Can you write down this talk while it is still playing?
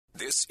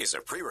This is a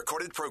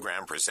pre-recorded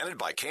program presented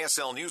by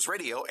KSL News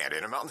Radio and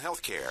Intermountain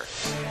Healthcare.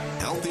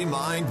 Healthy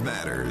Mind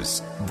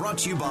Matters, brought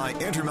to you by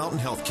Intermountain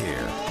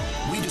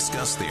Healthcare. We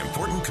discuss the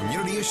important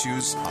community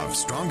issues of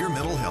stronger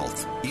mental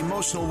health,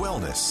 emotional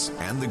wellness,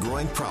 and the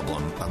growing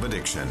problem of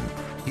addiction.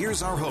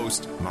 Here's our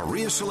host,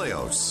 Maria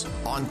Chaleos,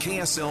 on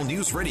KSL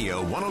News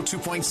Radio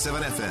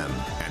 102.7 FM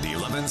and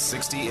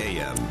 1160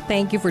 AM.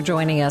 Thank you for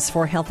joining us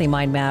for Healthy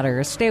Mind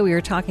Matters. Today we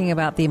are talking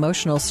about the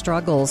emotional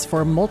struggles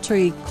for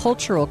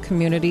multicultural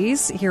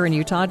communities here in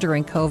Utah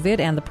during COVID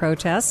and the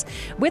protests.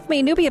 With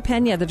me, Nubia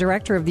Pena, the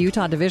director of the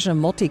Utah Division of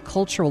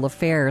Multicultural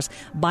Affairs,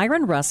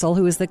 Byron Russell,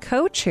 who is the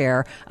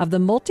co-chair of the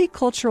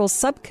Multicultural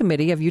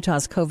Subcommittee of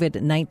Utah's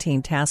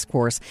COVID-19 Task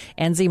Force,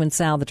 and Zeman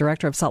Tsao, the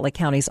director of Salt Lake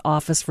County's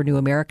Office for New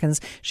Americans.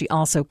 She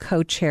also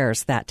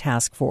co-chairs that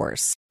task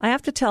force. I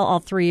have to tell all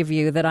three of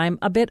you that I'm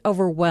a bit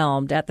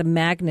overwhelmed at the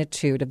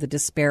magnitude of the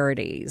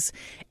disparities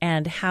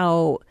and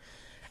how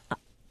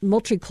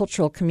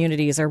multicultural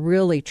communities are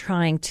really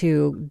trying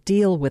to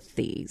deal with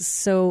these.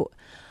 So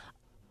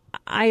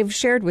I've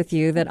shared with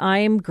you that I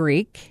am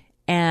Greek,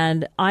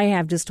 and I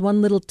have just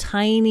one little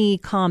tiny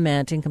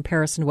comment in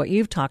comparison to what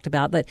you've talked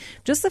about, that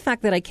just the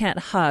fact that I can't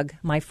hug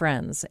my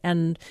friends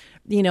and,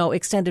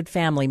 extended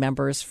family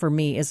members for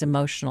me is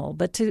emotional.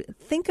 But to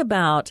think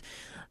about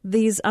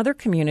these other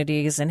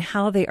communities and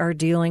how they are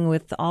dealing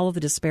with all of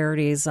the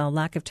disparities,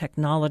 lack of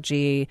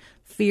technology,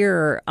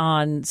 fear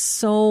on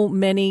so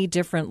many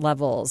different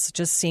levels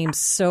just seems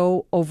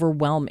so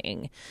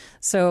overwhelming.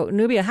 So,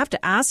 Nubia, I have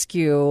to ask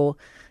you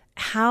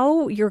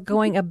how you're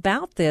going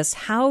about this,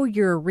 how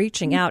you're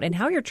reaching out, and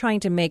how you're trying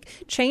to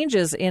make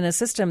changes in a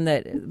system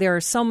that there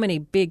are so many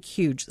big,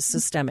 huge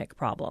systemic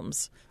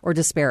problems or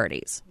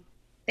disparities.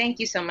 Thank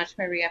you so much,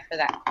 Maria, for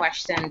that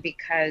question,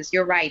 because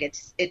you're right.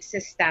 It's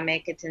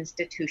systemic. It's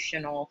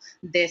institutional.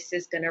 This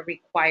is going to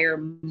require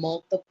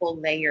multiple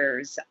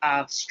layers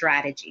of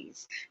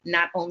strategies,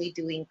 not only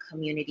doing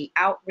community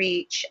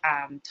outreach,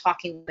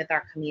 talking with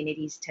our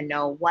communities to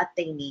know what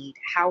they need,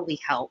 how we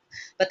help,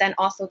 but then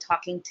also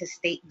talking to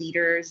state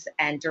leaders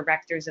and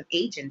directors of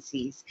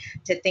agencies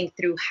to think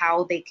through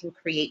how they can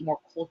create more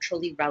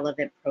culturally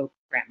relevant programs.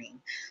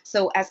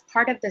 So as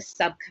part of the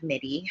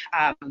subcommittee,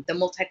 the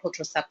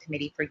Multicultural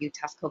Subcommittee for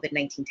Utah's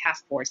COVID-19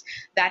 Task Force,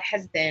 that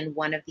has been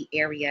one of the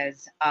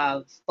areas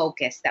of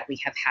focus that we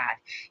have had,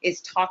 is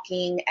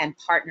talking and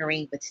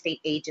partnering with state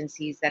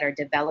agencies that are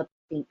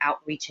developing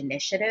outreach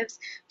initiatives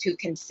to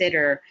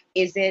consider,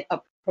 is it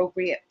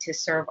appropriate to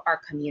serve our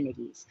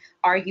communities?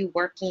 Are you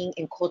working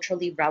in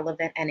culturally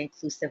relevant and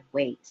inclusive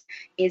ways?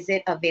 Is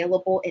it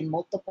available in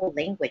multiple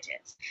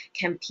languages?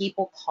 Can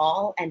people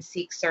call and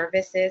seek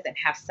services and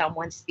have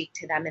someone speak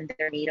to them in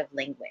their native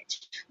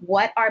language?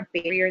 What are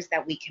barriers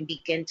that we can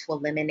begin to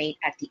eliminate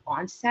at the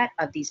onset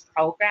of these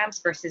programs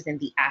versus in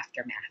the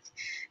aftermath?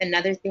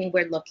 Another thing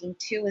we're looking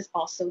to is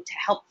also to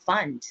help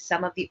fund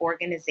some of the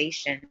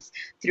organizations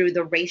through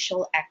the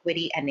Racial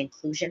Equity and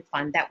Inclusion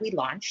Fund that we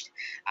launched.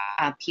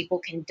 People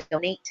can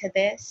donate to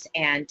this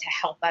and to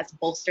help us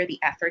bolster the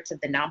efforts of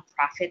the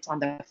nonprofits on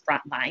the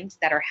front lines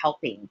that are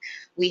helping.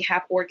 We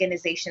have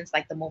organizations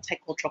like the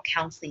Multicultural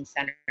Counseling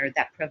Center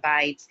that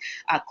provides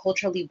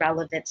culturally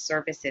relevant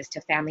services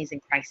to families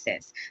in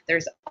crisis.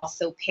 There's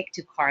also Pick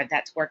to Card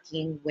that's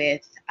working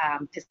with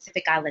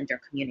Pacific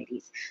Islander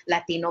communities,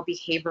 Latino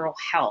Behavioral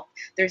Health.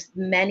 There's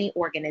many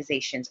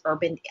organizations.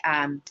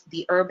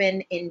 The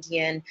Urban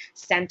Indian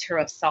Center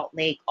of Salt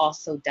Lake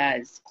also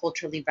does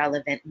culturally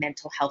relevant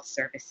mental health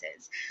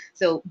services.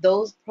 So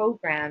those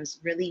programs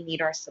really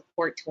need our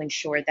support to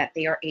ensure that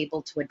they are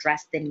able to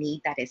address the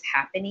need that is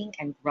happening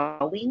and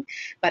growing,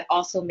 but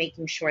also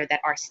making sure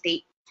that our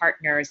state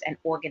partners and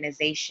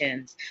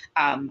organizations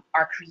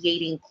are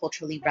creating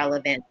culturally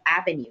relevant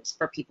avenues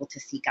for people to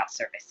seek out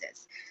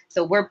services.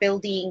 So we're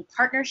building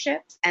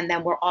partnerships, and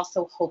then we're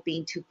also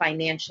hoping to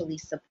financially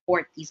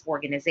support these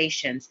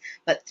organizations.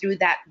 But through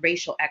that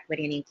Racial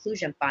Equity and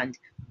Inclusion Fund,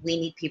 we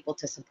need people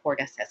to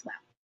support us as well.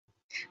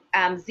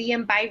 Z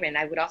and Byron,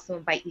 I would also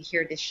invite you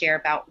here to share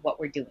about what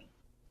we're doing.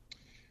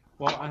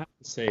 Well, I have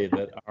to say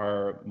that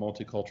our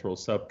multicultural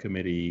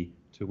subcommittee,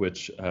 to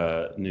which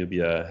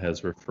Nubia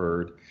has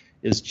referred,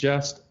 is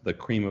just the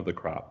cream of the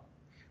crop.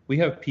 We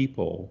have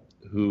people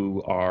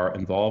who are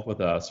involved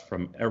with us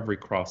from every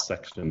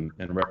cross-section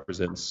and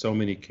represent so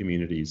many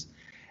communities.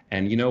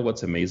 And you know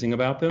what's amazing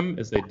about them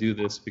is they do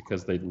this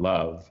because they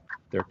love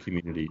their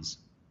communities.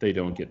 They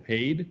don't get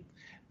paid.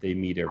 They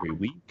meet every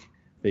week.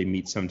 They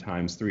meet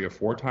sometimes 3 or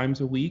 4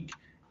 times a week.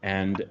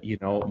 And,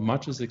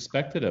 much is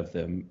expected of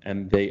them,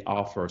 and they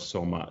offer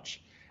so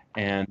much.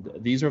 And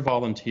these are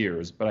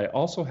volunteers, but I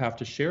also have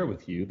to share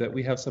with you that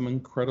we have some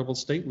incredible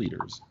state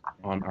leaders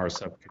on our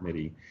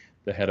subcommittee.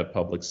 The head of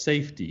public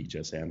safety,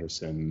 Jess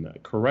Anderson,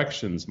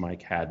 corrections,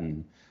 Mike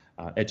Haddon,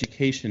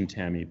 education,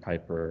 Tammy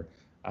Piper,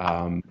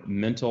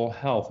 mental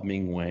health,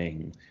 Ming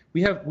Wang.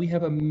 We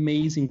have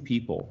amazing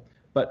people,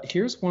 but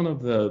here's one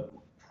of the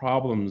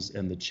problems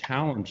and the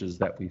challenges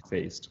that we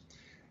faced.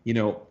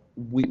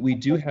 We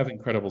do have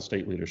incredible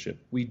state leadership.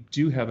 We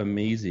do have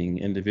amazing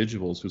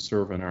individuals who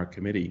serve on our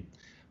committee.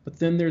 But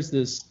then there's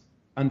this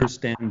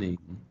understanding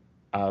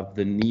of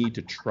the need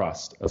to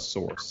trust a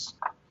source.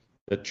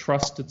 The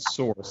trusted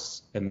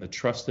source and the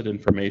trusted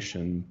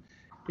information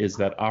is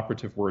that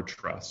operative word,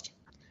 trust.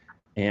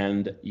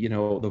 And,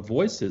 the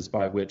voices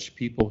by which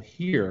people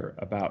hear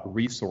about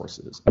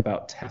resources,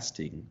 about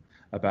testing,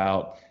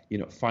 about,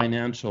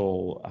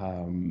 financial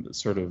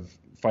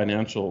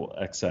financial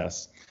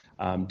access,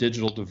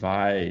 digital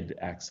divide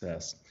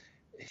access.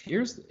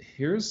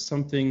 Here's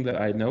something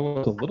that I know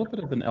is a little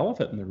bit of an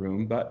elephant in the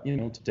room, but,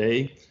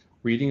 today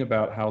reading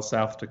about how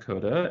South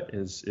Dakota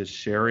is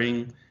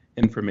sharing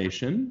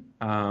information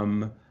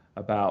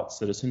about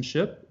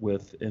citizenship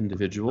with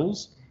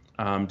individuals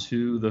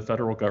to the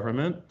federal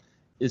government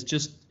it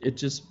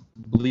just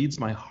bleeds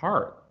my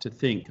heart to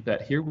think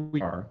that here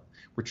we're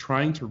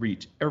trying to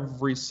reach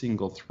every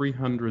single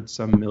 300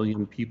 some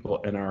million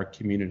people in our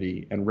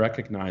community, and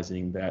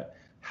recognizing that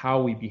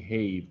how we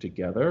behave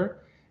together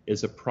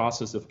is a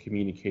process of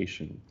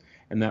communication.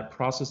 And that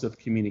process of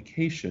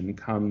communication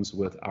comes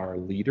with our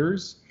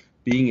leaders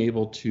being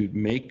able to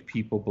make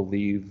people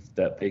believe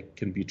that they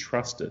can be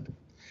trusted.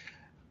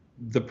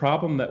 The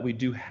problem that we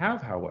do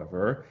have,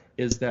 however,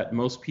 is that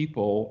most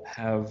people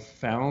have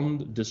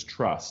found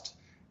distrust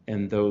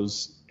in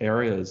those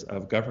areas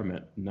of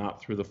government, not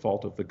through the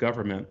fault of the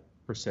government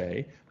per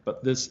se,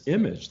 but this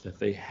image that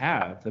they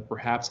have that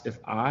perhaps if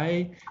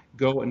I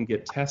go and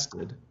get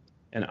tested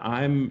and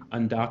I'm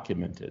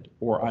undocumented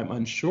or I'm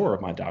unsure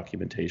of my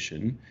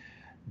documentation,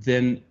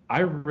 then I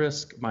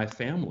risk my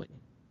family.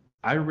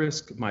 I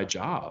risk my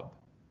job.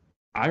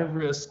 I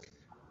risk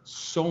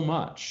so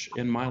much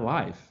in my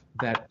life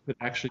that could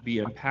actually be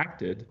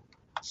impacted.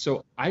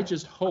 So I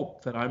just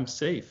hope that I'm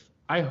safe.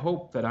 I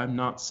hope that I'm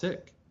not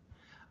sick.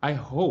 I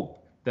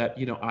hope that,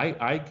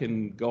 I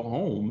can go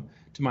home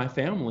to my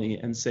family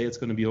and say it's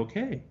going to be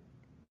okay.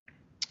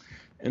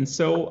 And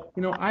so,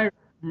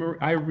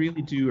 I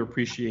really do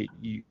appreciate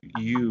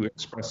you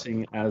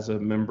expressing, as a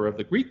member of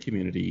the Greek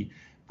community,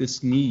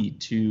 this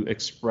need to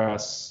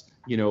express,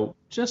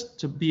 just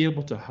to be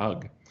able to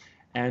hug.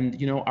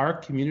 And, our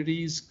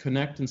communities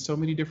connect in so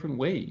many different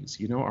ways.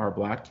 Our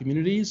Black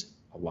communities,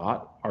 a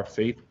lot, are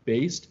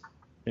faith-based,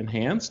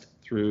 enhanced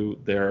through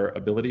their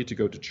ability to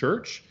go to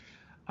church.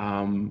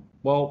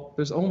 Well,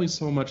 there's only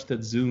so much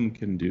that Zoom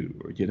can do.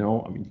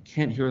 You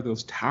can't hear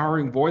those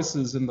towering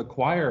voices in the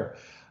choir.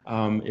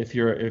 If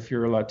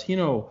you're a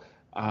Latino,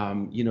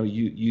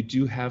 you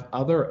do have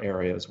other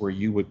areas where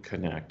you would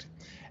connect.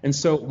 And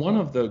so one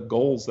of the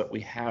goals that we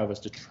have is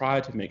to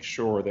try to make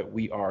sure that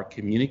we are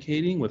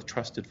communicating with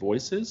trusted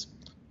voices,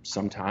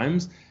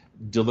 sometimes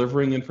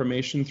delivering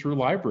information through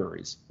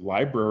libraries.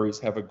 Libraries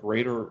have a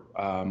greater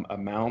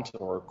amount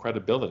or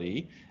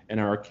credibility in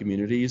our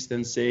communities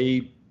than,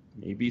 say,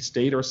 maybe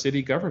state or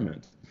city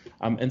government.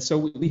 And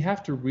so we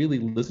have to really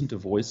listen to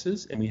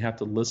voices, and we have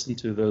to listen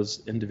to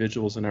those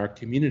individuals in our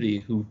community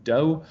who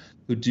do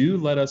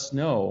let us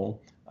know,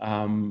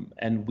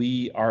 and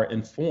we are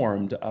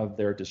informed of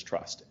their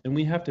distrust. And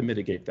we have to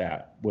mitigate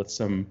that with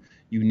some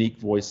unique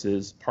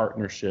voices,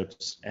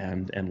 partnerships,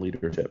 and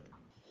leadership.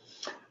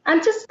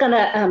 I'm just going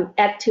to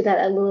add to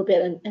that a little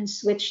bit and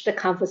switch the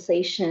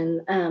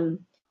conversation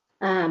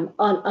on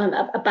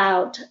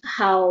about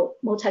how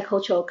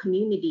multicultural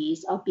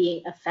communities are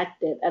being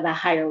affected at a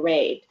higher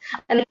rate.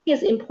 And I think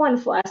it's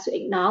important for us to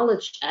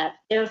acknowledge that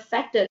they're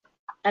affected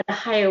at a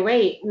higher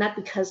rate, not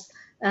because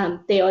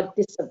they are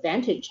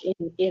disadvantaged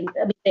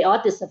they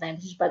are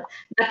disadvantaged, but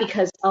not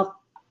because of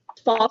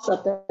faults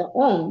of their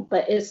own,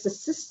 but it's the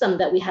system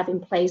that we have in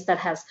place that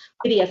has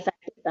really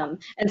affected them.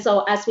 And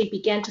so as we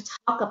begin to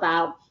talk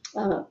about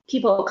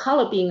people of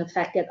color being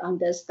affected on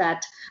this,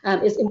 that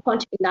it's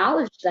important to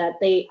acknowledge that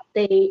they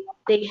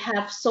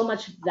have so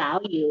much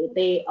value.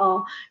 They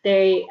are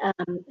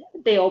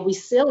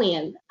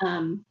resilient,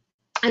 and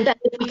that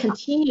if we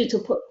continue to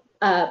put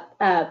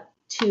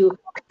to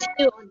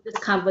continue on this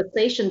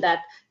conversation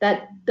that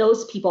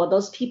those people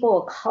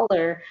of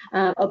color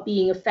are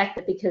being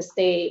affected because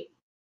they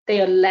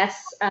are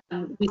less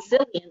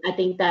resilient, I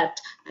think that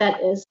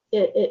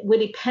it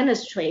really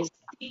penetrates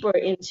deeper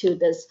into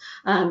this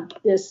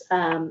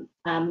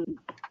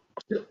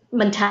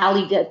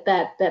mentality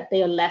that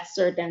they are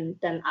lesser than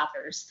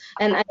others.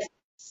 And I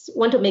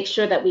want to make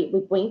sure that we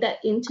bring that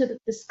into the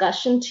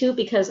discussion too,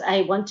 because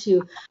I want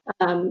to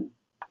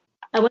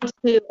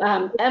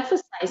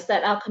emphasize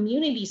that our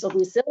communities are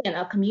resilient,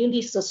 our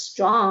communities are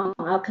strong,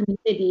 our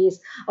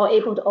communities are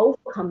able to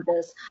overcome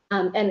this.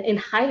 And in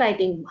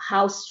highlighting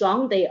how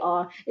strong they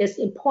are, it's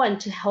important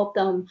to help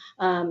them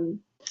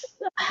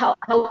help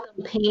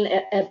them paint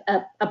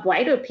a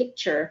brighter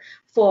picture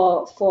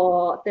for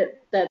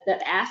the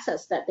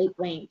assets that they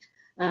bring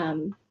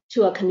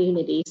to a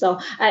community. So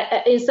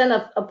instead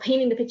of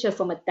painting the picture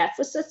from a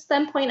deficit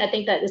standpoint, I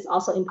think that it's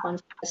also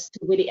important for us to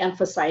really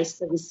emphasize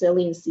the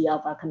resiliency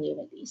of our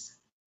communities.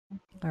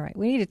 All right,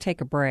 we need to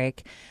take a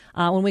break.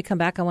 When we come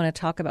back, I want to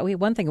talk about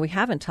one thing we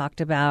haven't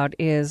talked about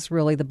is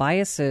really the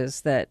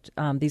biases that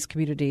these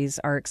communities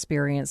are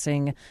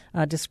experiencing,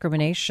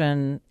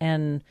 discrimination,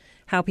 and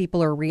how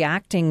people are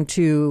reacting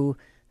to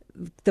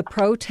the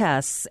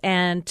protests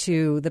and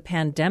to the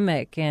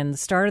pandemic and the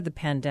start of the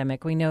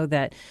pandemic, we know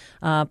that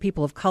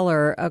people of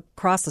color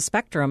across the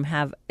spectrum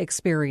have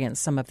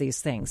experienced some of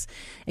these things.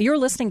 You're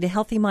listening to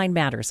Healthy Mind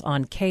Matters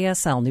on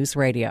KSL News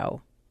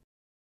Radio.